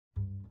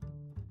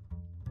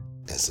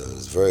And so it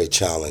was very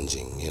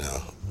challenging,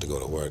 to go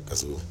to work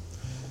because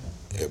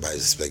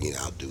everybody's expecting you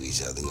to outdo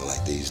each other,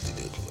 like they used to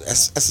do.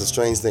 That's the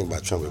strange thing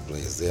about trumpet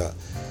players.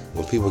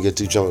 When people get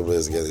two trumpet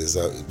players together,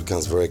 it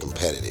becomes very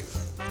competitive.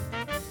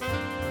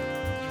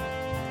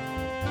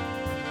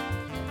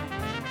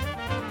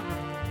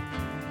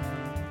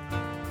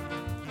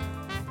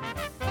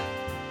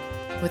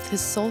 With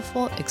his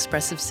soulful,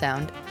 expressive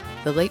sound,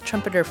 the late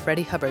trumpeter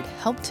Freddie Hubbard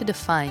helped to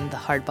define the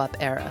hard bop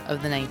era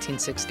of the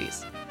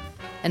 1960s.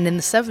 And in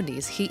the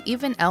 70s, he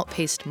even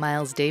outpaced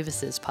Miles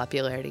Davis's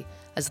popularity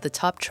as the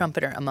top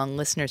trumpeter among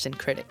listeners and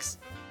critics.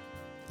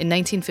 In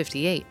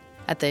 1958,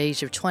 at the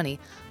age of 20,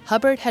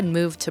 Hubbard had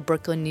moved to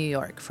Brooklyn, New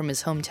York from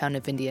his hometown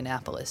of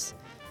Indianapolis,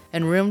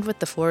 and roomed with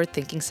the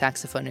forward-thinking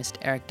saxophonist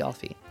Eric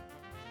Dolphy.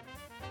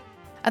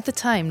 At the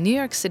time, New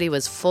York City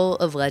was full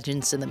of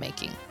legends in the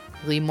making: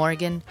 Lee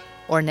Morgan,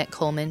 Ornette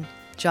Coleman,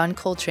 John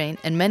Coltrane,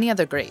 and many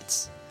other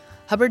greats.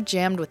 Hubbard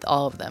jammed with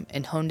all of them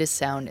and honed his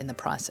sound in the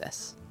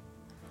process.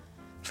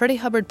 Freddie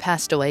Hubbard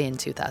passed away in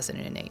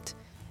 2008,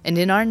 and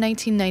in our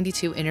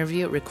 1992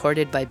 interview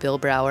recorded by Bill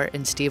Brower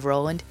and Steve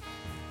Rowland,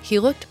 he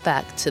looked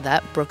back to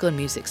that Brooklyn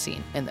music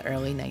scene in the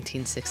early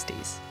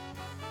 1960s.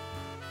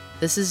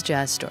 This is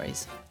Jazz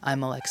Stories.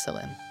 I'm Alexa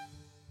Lim.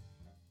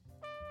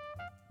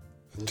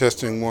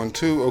 Testing 1,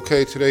 2.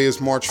 Okay, today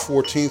is March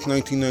 14th,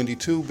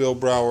 1992. Bill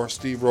Brower,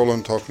 Steve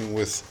Rowland talking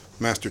with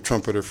master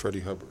trumpeter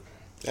Freddie Hubbard.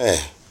 Hey,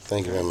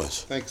 thank you very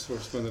much. Thanks for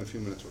spending a few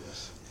minutes with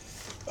us.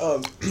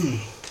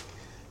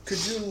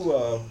 Could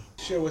you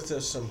share with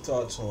us some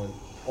thoughts on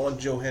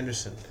Joe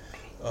Henderson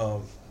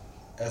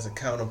as a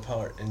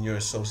counterpart in your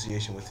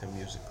association with him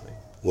musically?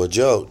 Well,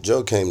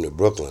 Joe came to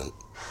Brooklyn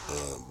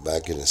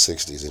back in the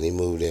 60s, and he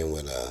moved in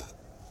with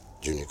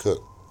Junior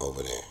Cook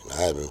over there. And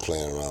I had been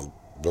playing around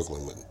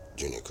Brooklyn with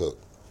Junior Cook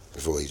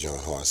before he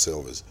joined Hard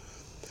Silvers,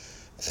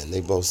 and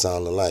they both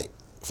sounded alike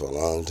for a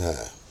long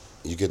time.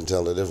 You couldn't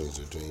tell the difference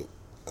between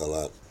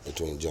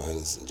Joe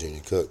Henderson and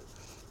Junior Cook,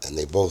 and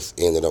they both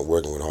ended up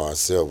working with Hard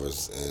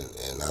Silvers,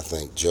 and I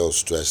think Joe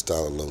stretched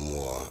out a little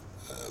more,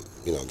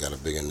 got a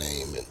bigger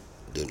name and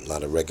did a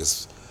lot of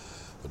records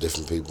with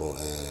different people,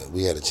 and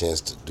we had a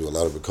chance to do a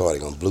lot of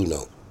recording on Blue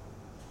Note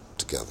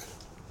together.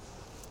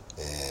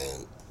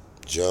 And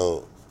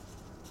Joe,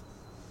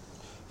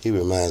 he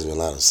reminds me a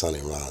lot of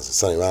Sonny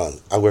Rollins.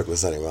 I worked with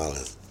Sonny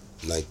Rollins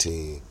about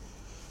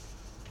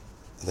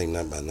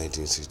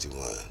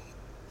 1961,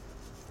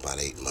 about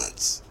 8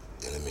 months.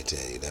 And let me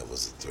tell you, that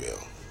was a thrill.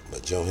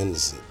 But Joe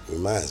Henderson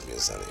reminds me of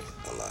Sonny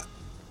a lot,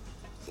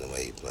 in the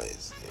way he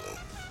plays,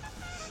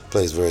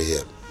 Plays very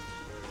hip.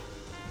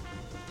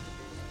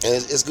 And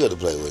it's good to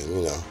play with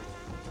him, Yeah,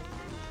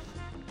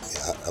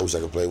 I wish I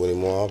could play with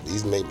him more often.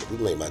 We made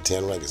about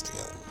 10 records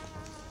together.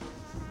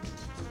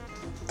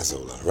 That's a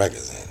whole lot of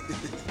records, ain't it?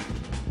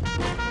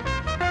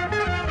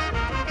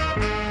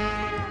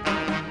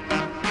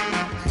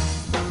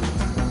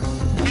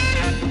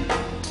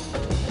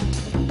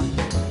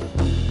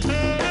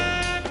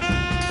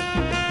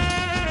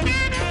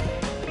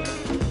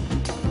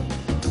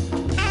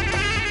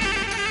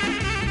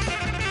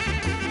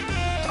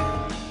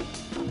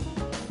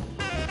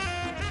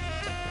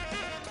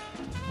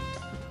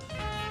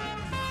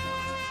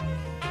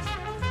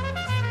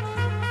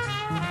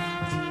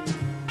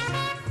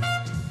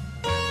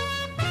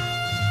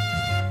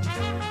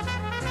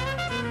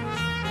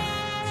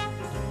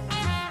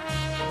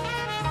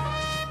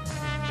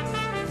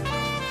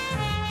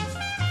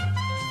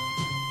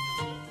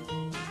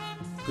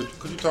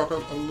 Could you talk a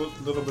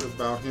little bit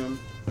about him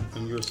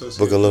and your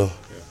association? Book a Little?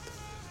 Yeah.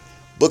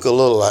 Book a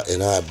Little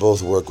and I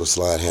both worked with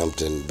Slide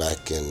Hampton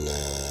back in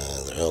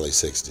the early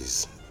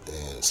 60s.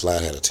 And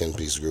Slide had a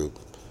 10-piece group.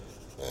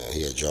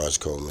 He had George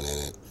Coleman in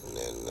it,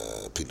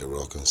 and Peter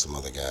Roca and some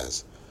other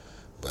guys.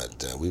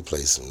 But we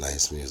played some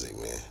nice music,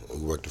 man.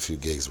 We worked a few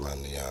gigs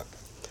around New York.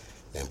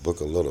 And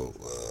Book a Little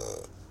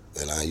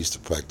and I used to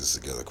practice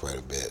together quite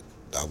a bit.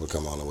 I would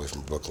come all the way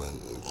from Brooklyn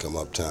and come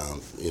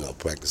uptown,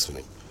 practice with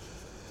him.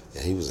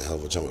 And he was a hell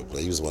of a trumpet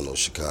player. He was one of those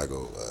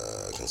Chicago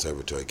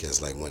conservatory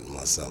cats like Wynton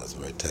Marsalis,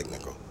 very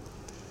technical.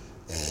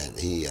 And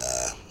he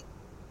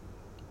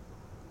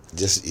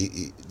just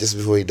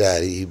before he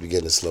died, he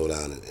began to slow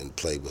down and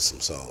play with some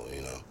soul,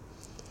 And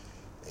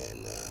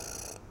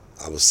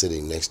I was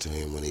sitting next to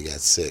him when he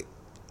got sick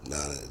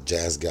down at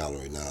Jazz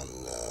Gallery down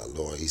in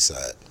Lower East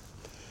Side.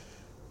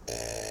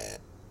 And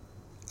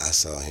I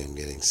saw him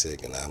getting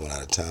sick, and I went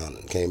out of town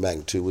and came back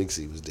in 2 weeks.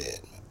 He was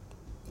dead.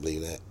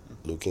 Believe that?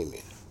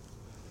 Leukemia.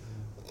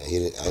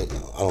 And I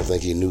don't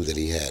think he knew that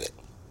he had it.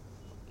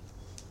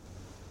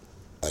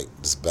 Like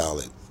this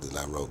ballad that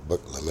I wrote,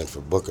 I meant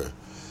for Booker,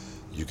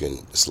 you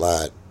can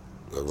Slide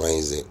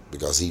arranged it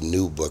because he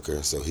knew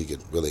Booker, so he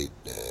could really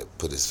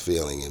put his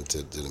feeling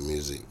into the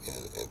music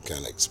and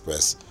kind of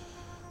express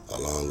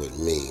along with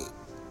me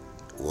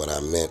what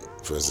I meant.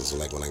 For instance,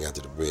 like when I got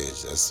to the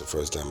bridge, that's the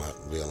first time I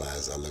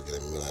looked at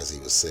him and realized he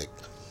was sick,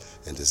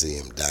 and to see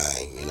him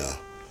dying, in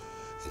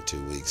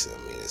 2 weeks, I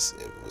mean,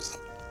 it was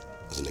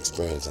an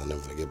experience I'll never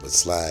forget. But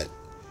Slide,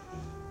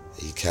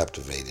 he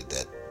captivated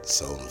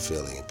soul and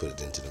feeling and put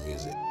it into the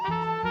music.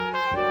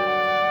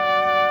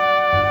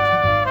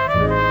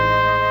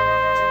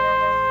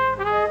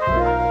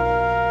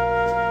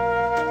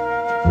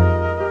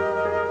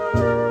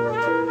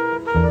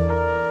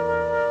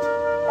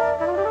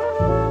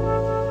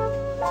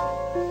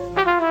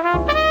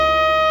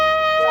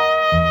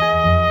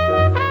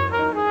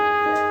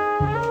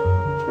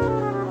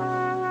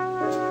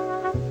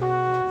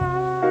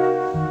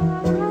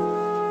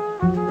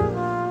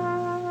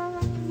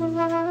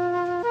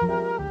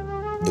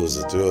 It was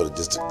a thrill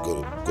to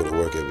go to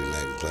work every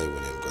night and play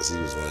with him, because he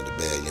was one of the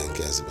bad young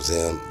cats. It was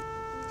him,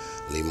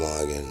 Lee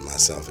Morgan, and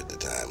myself at the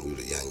time. We were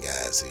the young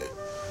guys here.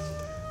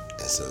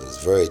 And so it was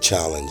very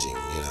challenging,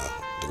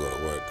 to go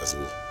to work, because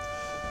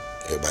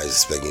everybody's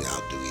expecting to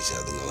outdo each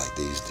other, like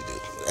they used to do.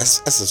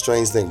 That's the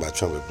strange thing about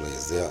trumpet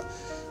players.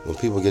 When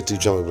people get two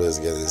trumpet players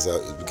together,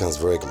 it becomes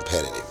very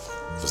competitive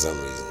for some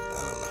reason.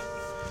 I don't know.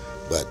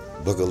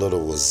 But Booker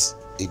Little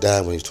he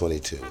died when he was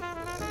 22.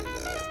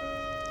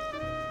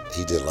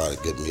 He did a lot of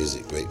good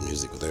music, great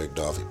music with Eric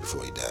Dolphy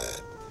before he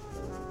died.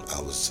 I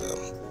was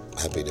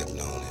happy to have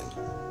known him.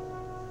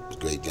 He was a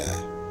great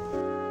guy.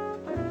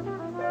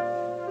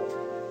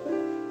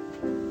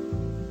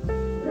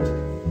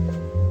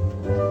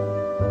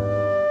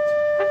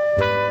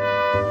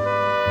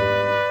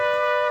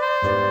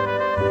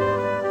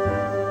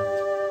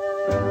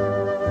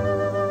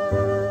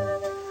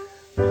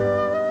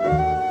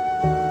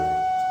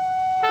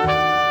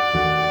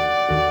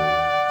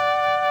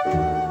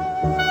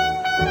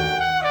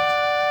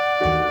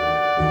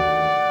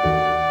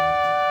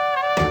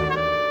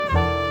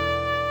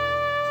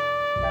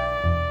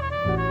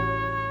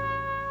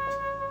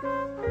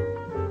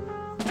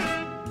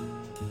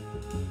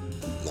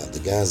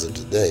 Guys of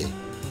today,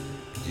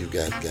 you've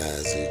got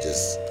guys who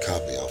just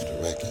copy off the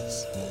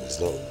records. There's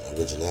no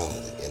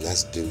originality, and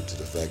that's due to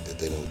the fact that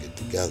they don't get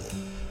together.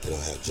 They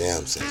don't have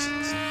jam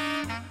sessions.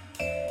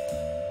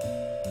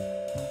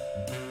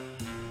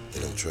 They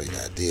don't trade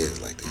ideas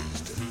like they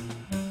used to.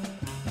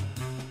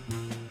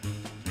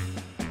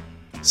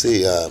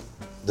 See,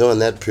 during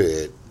that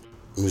period,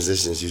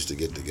 musicians used to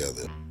get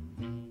together.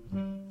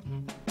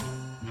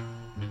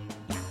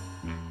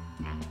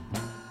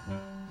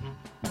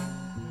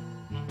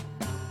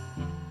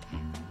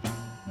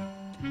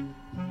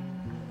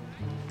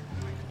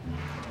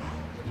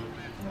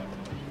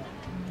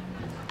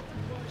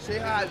 Say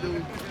hi,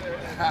 dude.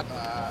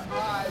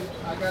 Hi,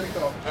 I gotta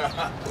go.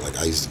 Like,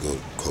 I used to go to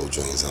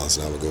Coltrane's house,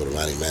 and I would go to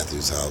Ronnie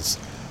Matthews' house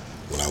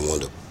when I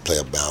wanted to play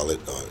a ballad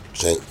or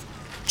change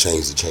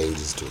the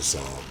changes to a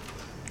song.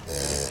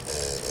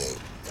 And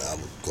I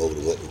would go over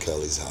to Wynton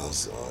Kelly's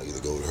house, or either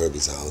go to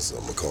Herbie's house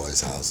or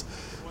McCoy's house,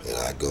 and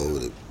I'd go over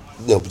to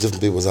different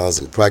people's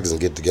houses and practice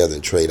and get together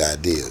and trade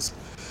ideas.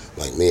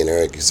 Like me and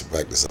Eric used to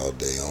practice all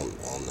day on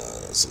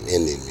some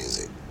Indian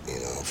music,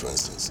 for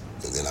instance,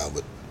 and then I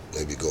would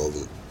maybe go over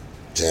and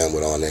jam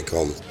with Ornette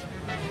Coleman.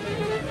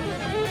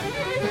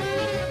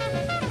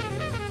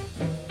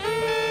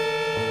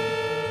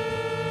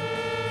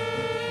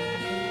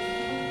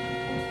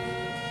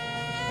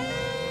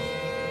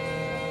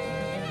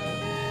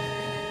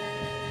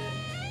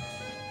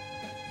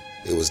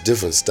 It was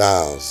different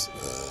styles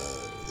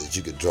that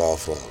you could draw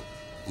from,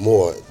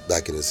 more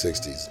back in the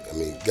 60s. I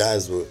mean,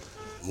 guys were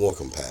more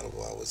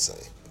compatible, I would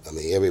say. I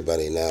mean,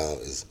 everybody now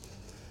is,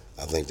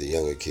 I think the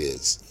younger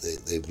kids,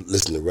 they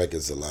listen to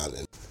records a lot,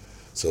 and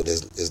so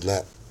it's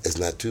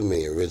not too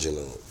many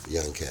original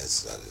young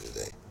cats out of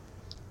today,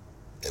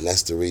 and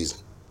that's the reason.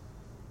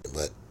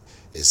 But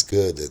it's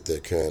good that they're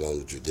carrying on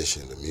the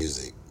tradition of the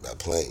music by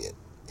playing it,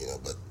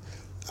 But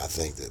I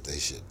think that they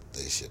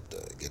should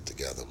get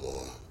together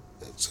more,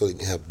 so you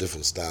can have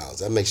different styles.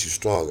 That makes you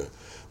stronger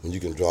when you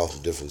can draw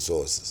from different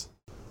sources.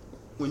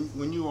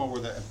 When you all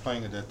were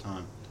playing at that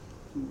time,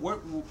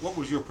 what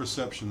was your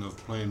perception of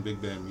playing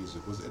big band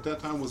music? At that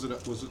time was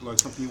it like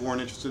something you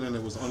weren't interested in?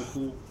 It was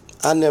uncool.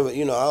 I never,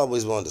 I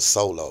always wanted to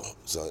solo,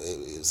 so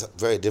it was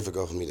very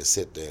difficult for me to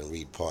sit there and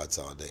read parts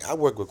all day. I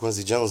worked with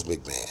Quincy Jones'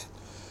 big band,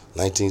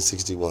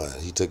 1961.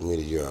 He took me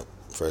to Europe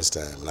first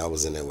time, and I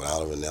was in there with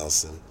Oliver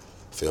Nelson,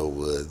 Phil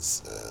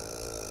Woods,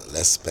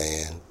 Les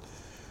Spann,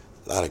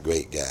 a lot of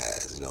great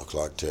guys,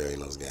 Clark Terry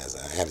and those guys.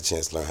 I had a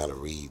chance to learn how to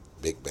read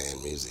big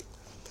band music.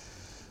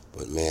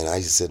 But man, I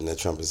used to sit in that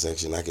trumpet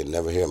section, I could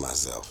never hear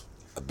myself.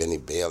 Benny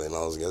Bailey and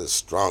all those guys,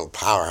 strong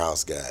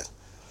powerhouse guys.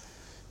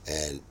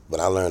 But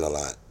I learned a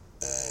lot.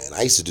 And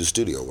I used to do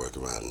studio work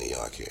around New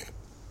York here.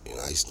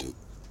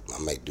 I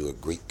might do a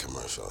Greek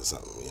commercial or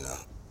something,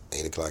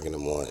 8 o'clock in the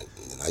morning.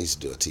 And I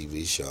used to do a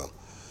TV show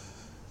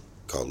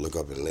called Look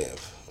Up and Live.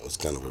 It was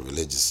kind of a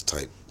religious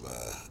type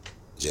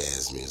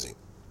jazz music.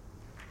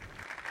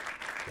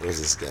 What was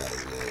this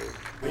guy's name?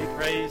 We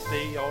praise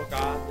thee, O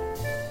God.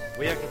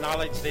 We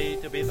acknowledge thee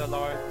to be the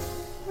Lord.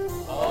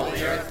 All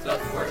the earth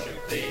doth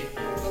worship thee,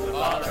 the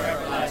Father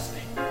everlasting.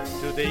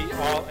 To thee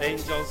all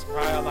angels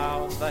cry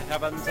aloud, the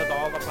heavens and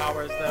all the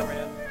powers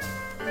therein.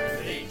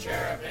 To thee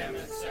cherubim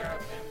and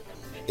seraphim.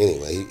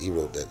 Anyway, he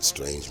wrote that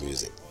strange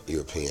music,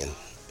 European.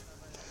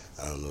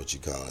 I don't know what you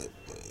call it.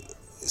 But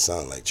It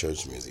sounded like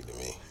church music to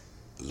me,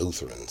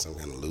 Lutheran, some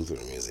kind of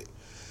Lutheran music.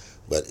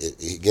 But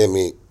it gave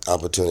me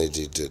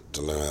opportunity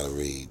to learn how to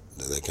read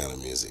that kind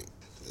of music.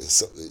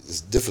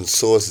 It's different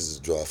sources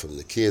to draw from.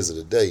 The kids of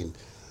the day,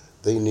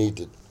 they need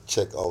to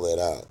check all that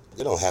out.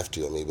 They don't have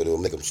to, but it will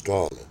make them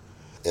stronger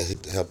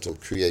and help them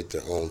create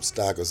their own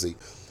style. 'Cause see,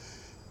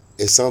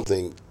 it's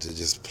something to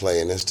just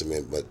play an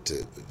instrument, but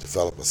to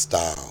develop a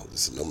style.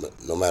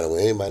 No matter when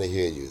anybody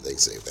hear you, they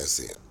say, that's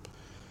it.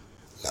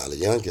 Now, the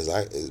young kids,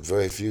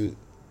 very few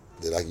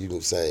that you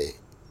can say,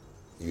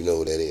 you know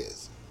what that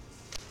is.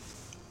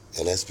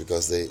 And that's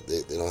because they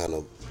don't have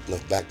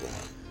enough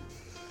background.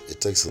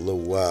 It takes a little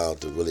while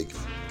to really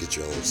get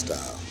your own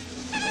style.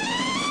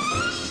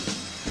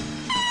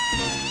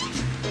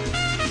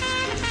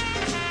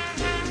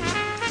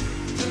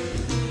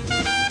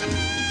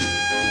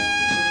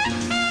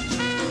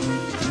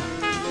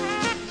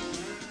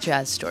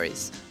 Jazz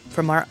Stories,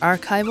 from our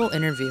archival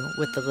interview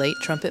with the late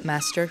trumpet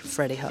master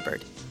Freddie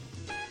Hubbard.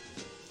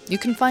 You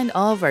can find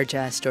all of our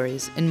jazz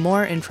stories and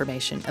more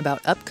information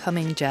about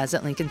upcoming Jazz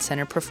at Lincoln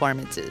Center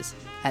performances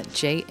at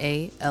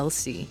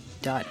jalc.org.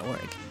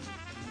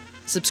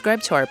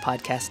 Subscribe to our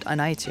podcast on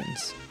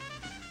iTunes.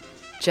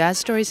 Jazz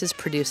Stories is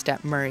produced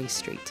at Murray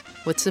Street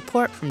with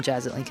support from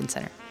Jazz at Lincoln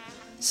Center.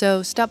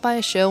 So stop by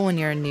a show when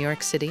you're in New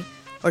York City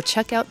or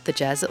check out the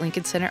Jazz at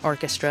Lincoln Center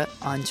Orchestra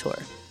on tour.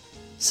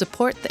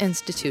 Support the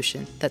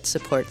institution that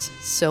supports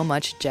so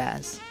much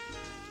jazz.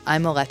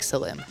 I'm Alexa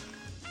Lim.